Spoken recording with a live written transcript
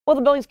Well,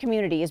 the Billings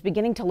community is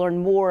beginning to learn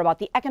more about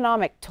the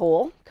economic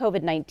toll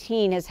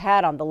COVID-19 has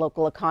had on the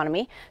local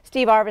economy.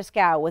 Steve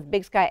Arviskow with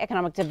Big Sky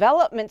Economic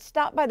Development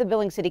stopped by the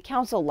Billings City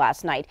Council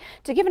last night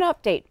to give an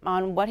update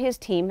on what his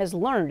team has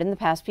learned in the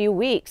past few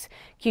weeks.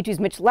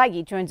 Q2's Mitch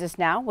Legge joins us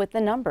now with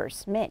the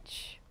numbers.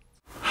 Mitch.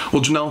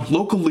 Well, Janelle,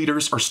 local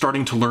leaders are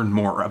starting to learn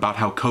more about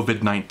how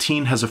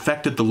COVID-19 has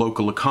affected the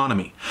local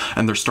economy,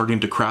 and they're starting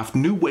to craft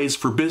new ways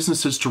for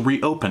businesses to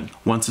reopen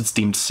once it's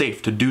deemed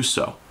safe to do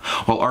so.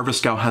 While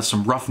Arviskow has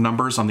some rough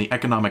numbers on the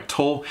economic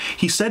toll,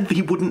 he said that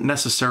he wouldn't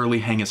necessarily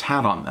hang his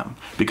hat on them,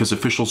 because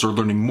officials are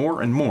learning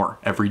more and more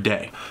every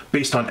day.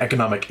 Based on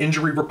economic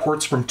injury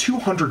reports from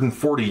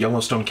 240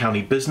 Yellowstone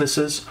County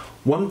businesses,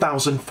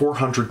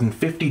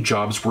 1,450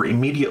 jobs were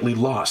immediately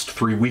lost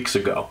 3 weeks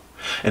ago.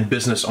 And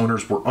business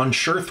owners were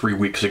unsure 3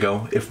 weeks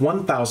ago if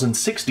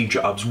 1,060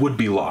 jobs would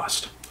be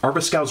lost.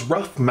 Arviskow's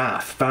rough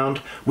math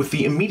found with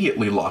the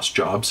immediately lost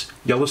jobs,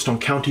 Yellowstone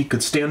County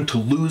could stand to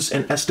lose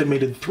an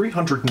estimated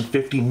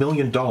 $350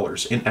 million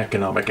in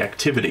economic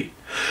activity.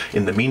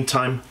 In the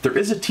meantime, there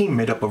is a team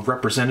made up of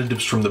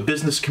representatives from the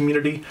business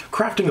community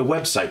crafting a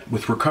website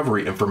with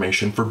recovery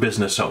information for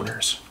business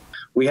owners.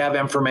 We have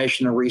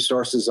information and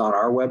resources on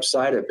our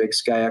website at Big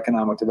Sky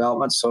Economic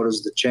Development. So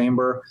does the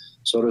Chamber.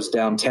 So does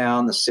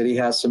downtown. The city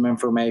has some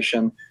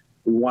information.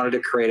 We wanted to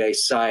create a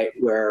site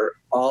where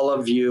all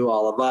of you,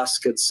 all of us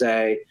could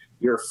say,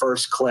 your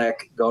first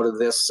click, go to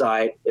this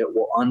site. It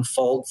will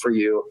unfold for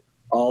you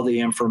all the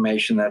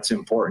information that's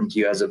important to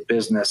you as a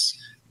business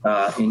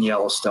in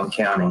Yellowstone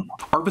County.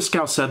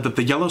 Arviskow said that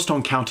the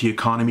Yellowstone County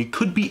economy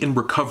could be in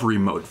recovery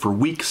mode for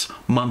weeks,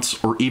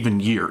 months, or even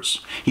years.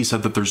 He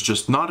said that there's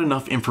just not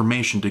enough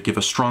information to give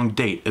a strong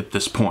date at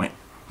this point.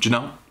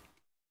 Janelle?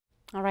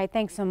 All right,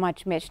 thanks so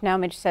much, Mitch. Now,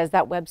 Mitch says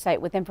that website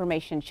with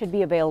information should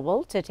be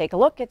available to take a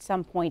look at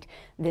some point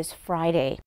this Friday.